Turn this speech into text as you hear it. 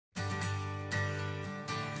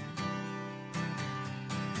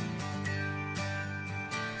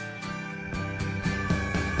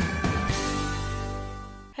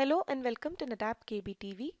Hello and welcome to NetApp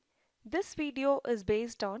KBTV. This video is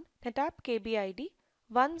based on NetApp KB ID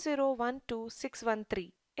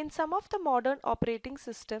 1012613. In some of the modern operating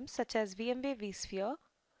systems such as VMware vSphere,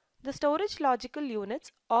 the storage logical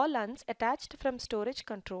units or LUNs attached from storage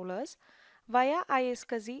controllers via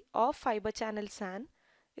iSCSI or fiber channel SAN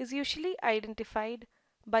is usually identified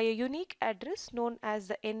by a unique address known as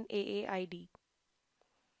the NAA ID.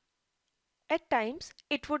 At times,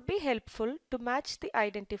 it would be helpful to match the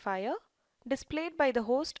identifier displayed by the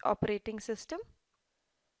host operating system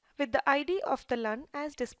with the ID of the LUN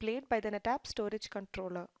as displayed by the NetApp storage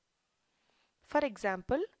controller. For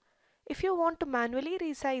example, if you want to manually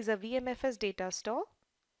resize a VMFS data store,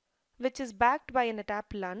 which is backed by a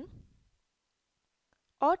NetApp LUN,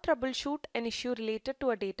 or troubleshoot an issue related to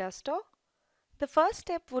a data store, the first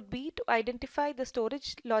step would be to identify the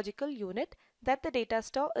storage logical unit that the data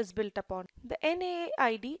store is built upon. The NAA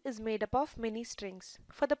ID is made up of many strings.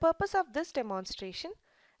 For the purpose of this demonstration,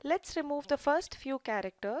 let's remove the first few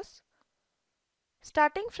characters,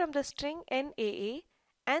 starting from the string NAA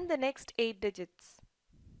and the next 8 digits.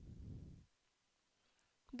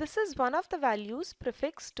 This is one of the values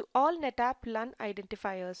prefixed to all NetApp LUN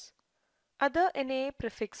identifiers. Other NAA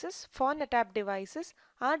prefixes for NetApp devices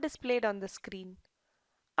are displayed on the screen.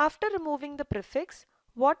 After removing the prefix,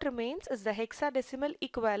 what remains is the hexadecimal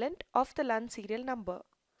equivalent of the LUN serial number.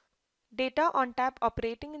 Data ONTAP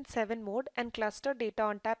operating in 7 mode and cluster Data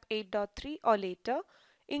ONTAP 8.3 or later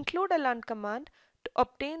include a LUN command to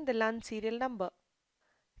obtain the LUN serial number.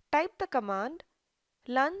 Type the command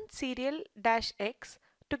LUN serial-x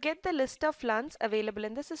to get the list of LUNs available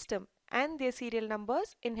in the system and their serial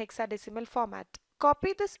numbers in hexadecimal format.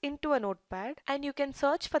 Copy this into a notepad and you can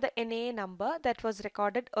search for the NAA number that was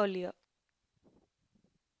recorded earlier.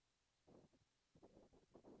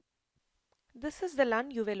 This is the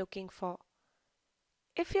LUN you were looking for.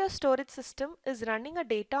 If your storage system is running a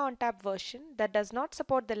Data ONTAP version that does not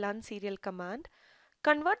support the LUN serial command,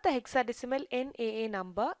 convert the hexadecimal NAA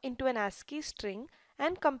number into an ASCII string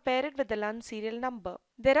and compare it with the LUN serial number.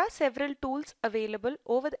 There are several tools available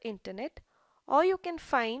over the internet, or you can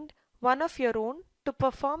find one of your own to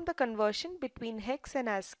perform the conversion between hex and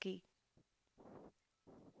ASCII.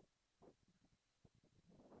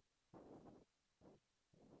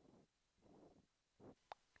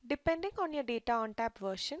 Depending on your Data ONTAP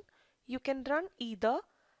version, you can run either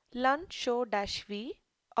LUN show-v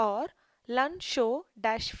or LUN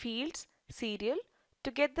show-fields serial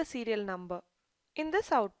to get the serial number. In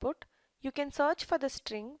this output, you can search for the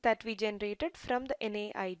string that we generated from the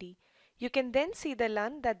NAA ID. You can then see the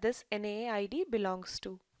LUN that this NAA ID belongs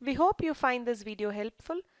to. We hope you find this video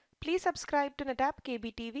helpful. Please subscribe to NetApp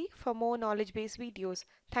KBTV for more knowledge-based videos.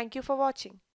 Thank you for watching.